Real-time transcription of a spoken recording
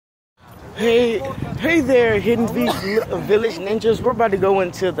Hey there, Hidden Village Ninjas. We're about to go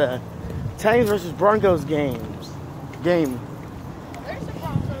into the Titans versus Broncos game. There's the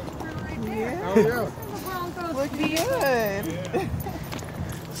Broncos crew right there. Yeah. Oh, yeah. The Broncos Looking good.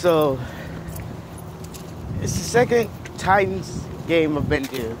 So, it's the second Titans game I've been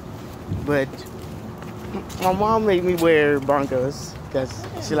to, but my mom made me wear Broncos because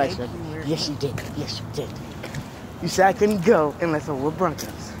she likes them. Yes, she did. Yes, she did. You said I couldn't go unless I wore Broncos.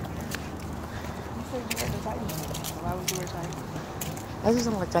 Why would you wear Titans? I just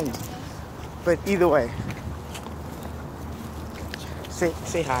don't like Titans. But either way, say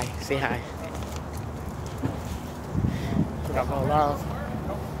hi. Say hi. Forgot my love.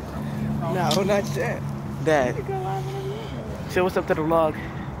 No, not yet. Dad. Say what's up to the vlog.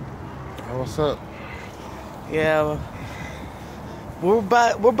 Hey, what's up? Yeah, we're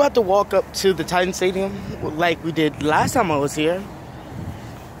about to walk up to the Titan Stadium like we did last time I was here,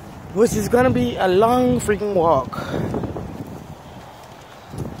 which is gonna be a long freaking walk.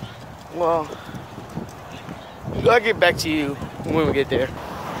 Well, I'll get back to you when we get there.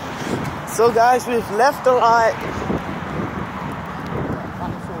 So guys, we've left the lot.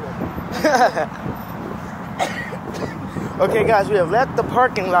 Okay guys, we have left the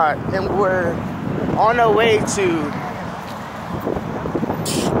parking lot and we're on our way to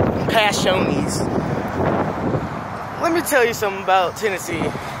past Shoney's. Let me tell you something about Tennessee.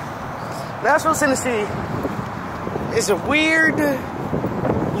 Nashville, Tennessee is a weirdly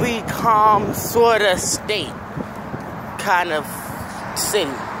calm sort of state, kind of city,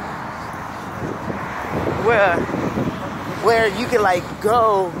 where you can like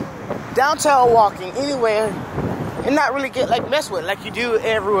go downtown walking anywhere and not really get like messed with like you do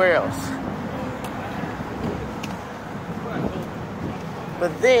everywhere else.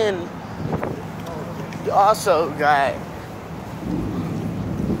 But then you also got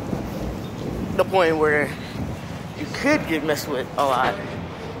the point where you could get messed with a lot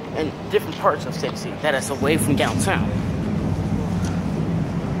in different parts of Tennessee that is away from downtown.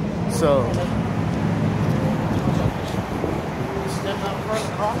 So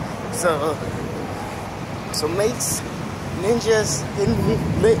mates, ninjas,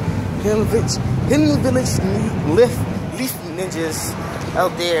 hidden village leaf ninjas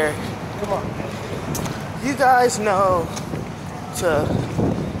out there, you guys know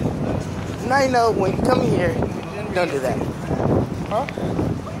now you know when you come here, don't do that. Huh?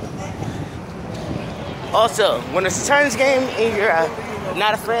 Also, when it's a Titans game and you're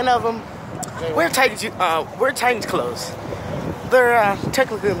not a fan of them, wear Titans clothes. They're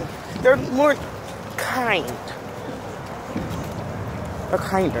technically more kind. Or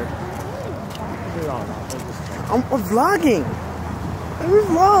kinder. I'm vlogging. Let me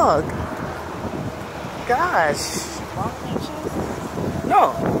vlog. Gosh.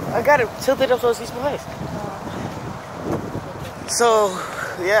 No, I got it tilted up so it's my face. So,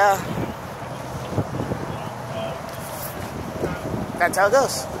 yeah. That's how it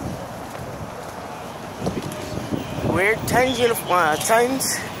goes. Weird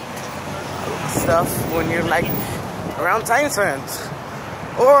Titans stuff when you're like around Titans fans.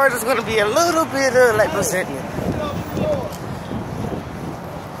 Or there's gonna be a little bit of like resentment.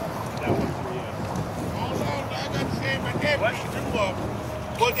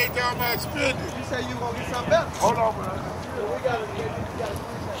 What they tell me I spend it. You say you gonna get something better? Hold on, bro. We gotta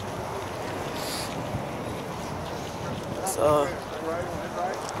So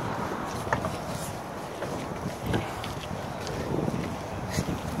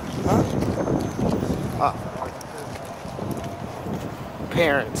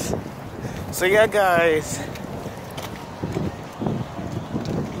parents. So yeah guys,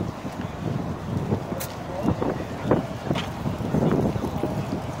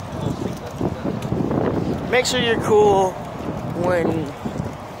 make sure you're cool when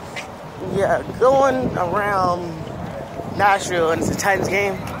going around Nashville and it's a Titans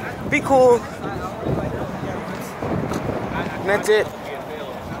game. Be cool. And that's it.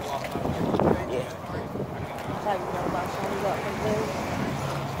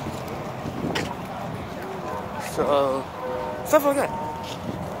 So, stuff like that.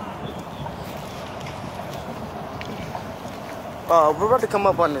 We're about to come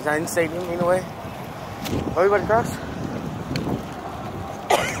up on the Titans Stadium anyway. Are we about to cross?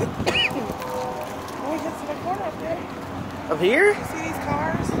 We get to the corner up there. Up here? You see these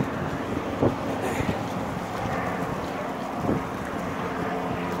cars?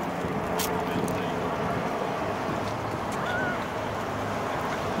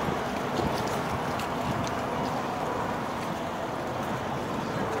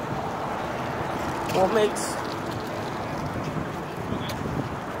 What makes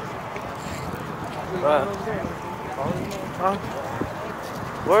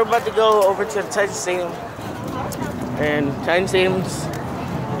We're about to go over to the Titan Stadium. And Titan Stadium's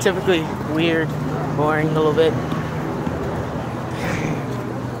typically weird, boring a little bit.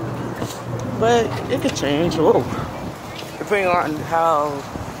 But it could change a little, depending on how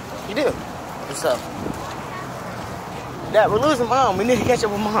you do and stuff. Dad, we're losing Mom. We need to catch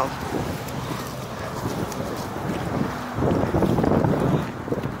up with Mom.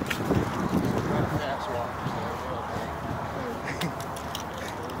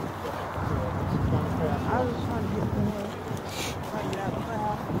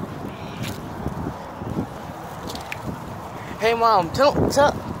 Hey Mom, tell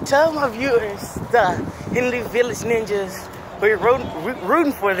my viewers the Hidden Leaf Village Ninjas we're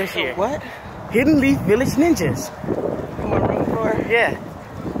rooting for this year. What? Hidden Leaf Village Ninjas. You want to root for? Yeah.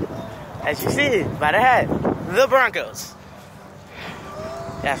 As you see by the hat, the Broncos.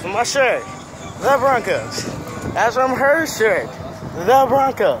 That's from my shirt, the Broncos. That's from her shirt, the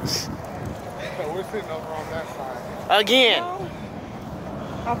Broncos. So we're sitting over on that side. Again.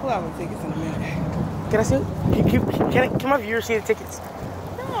 I'll pull out my tickets in a minute. Can I see it? Can my viewers see the tickets?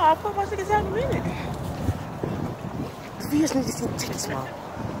 No, I'll put my tickets out in a minute. The viewers need to see the tickets, Mom.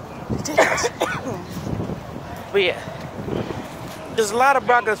 The tickets. But yeah, there's a lot of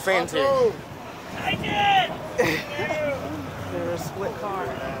Broncos fans here. I did! There's a split car.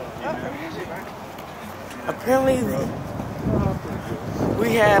 Apparently,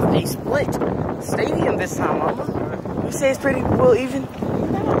 we have a split stadium this time, Mama. You say it's pretty well even?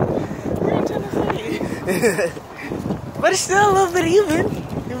 No, we're in Tennessee. But it's still a little bit even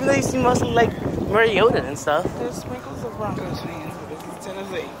though you see mostly like Mariota and stuff. There's sprinkles of Broncos fans, but this is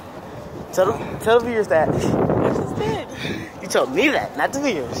Tennessee. Tell the viewers that. I just did. You told me that, not the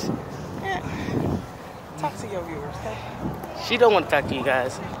viewers. Yeah. Talk to your viewers, okay? She don't want to talk to you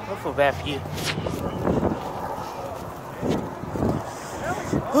guys. I feel bad for you.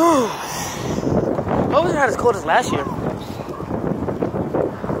 Hope it's not as cold as last year.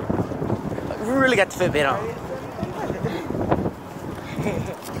 You really got the Fitbit on.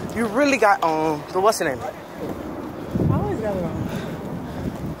 You really got the what's the name? I always got it on.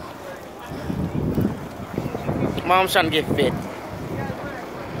 Mom's trying to get fit.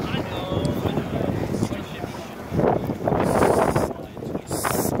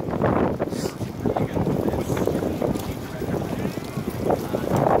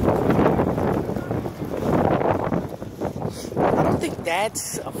 I don't think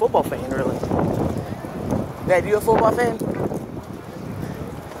Dad's a football fan, really. Dad, you a football fan?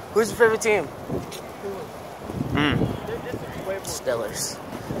 Who's your favorite team? Steelers.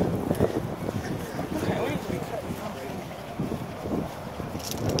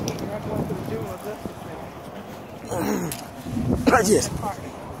 Yes.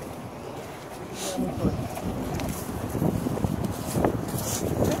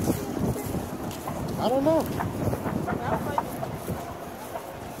 I don't know.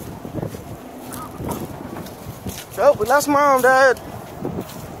 Oh, we lost Mom, Dad.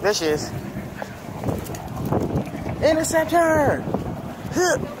 There she is. Intercept her.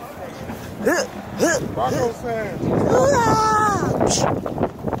 Broncos fans.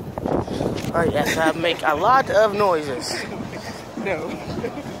 Oh yes, I make a lot of noises. No.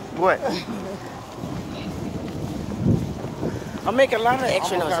 What? I make a lot of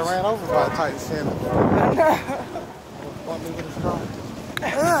extra Almost got noises. ran over by a Titan fan. Bumped me with his car.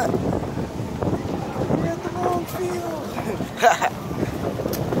 We're at the wrong field.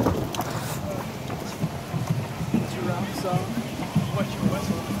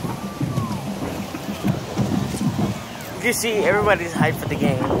 You see, everybody's hyped for the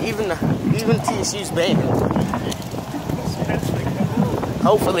game. Even TSU's banned.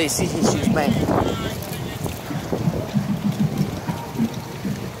 Hopefully, TSU's banned.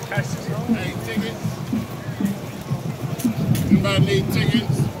 Hey, tickets. Anybody need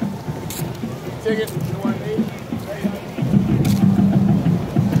tickets? Tickets? You want to need?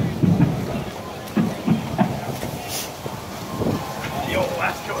 Yo,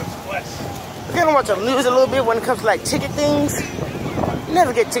 let's go express. We're gonna watch the news a little bit when it comes to like ticket things. You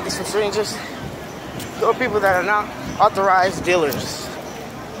never get tickets from strangers or people that are not authorized dealers.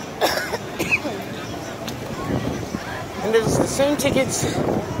 And there's the same tickets.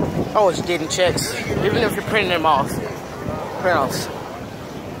 Always getting checks, even if you're printing them off. Print offs.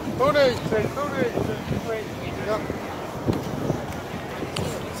 Who they? Yep.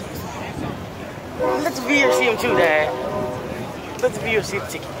 Let the viewers see them too, Dad. Let the viewers see the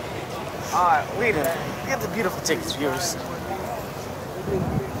ticket. Alright, we get the beautiful tickets, viewers.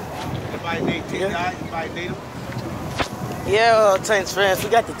 Anybody need tickets? Anybody need them? Yeah, Titans fans, we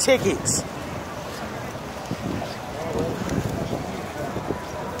got the tickets.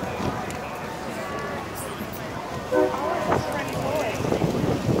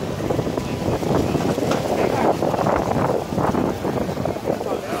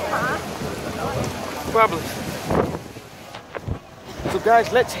 Probably. So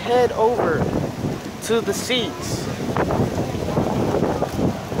guys, let's head over to the seats.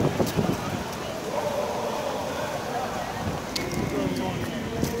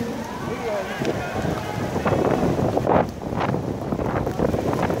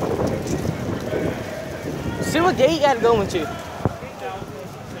 See what gate you gotta go into.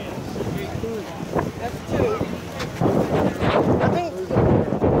 That's 2. I think,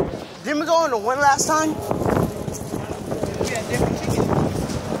 didn't we go on the one last time? Yeah, different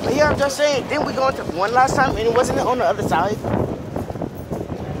chicken. Yeah, I'm just saying, didn't we go into one last time and it wasn't on the other side?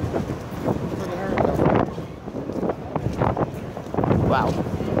 Wow.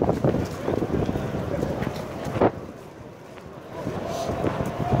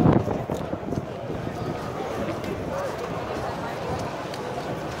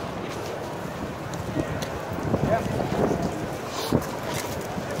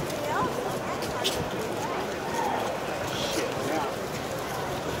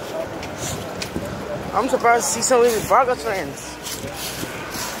 I'm surprised to see so many Broncos fans.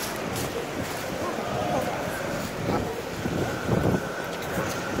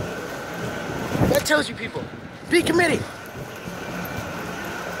 That tells you people, be committed.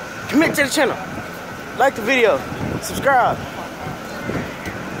 Commit to the channel. Like the video. Subscribe.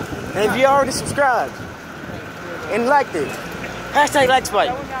 And if you already subscribed and liked it, hashtag like spike.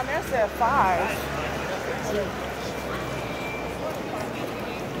 That one down there said 5.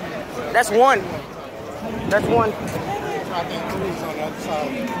 That's one. That's one. I think 3's on the other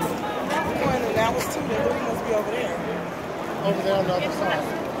side. That's 1 and that was 2. The 3 must be over there. Over there on the other side.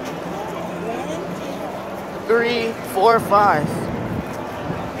 3, 4,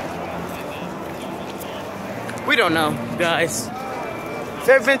 5. We don't know, guys. Have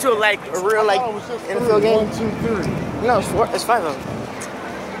you ever been to a real NFL game? 1, 2, 3. No, it's 5 of them.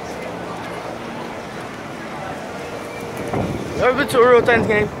 You ever been to a real Titans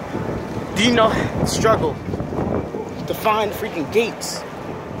game? Do you know the struggle to find freaking gates?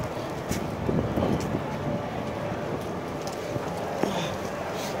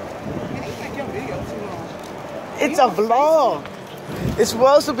 It's a vlog. It's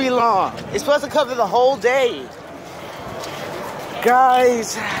supposed to be long. It's supposed to cover the whole day.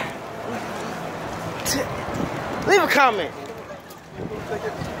 Guys, leave a comment.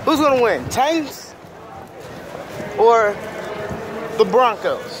 Who's gonna win? Titans or the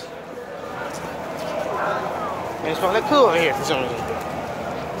Broncos? And it's gonna look cool over here for some reason.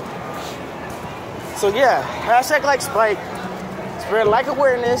 So yeah, hashtag like Spike. Spread like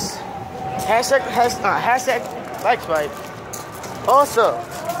awareness. Hashtag like Spike. Also,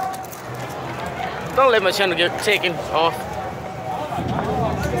 don't let my channel get taken off.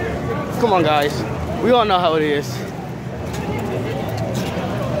 Come on, guys. We all know how it is.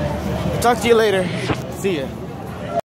 Talk to you later. See ya.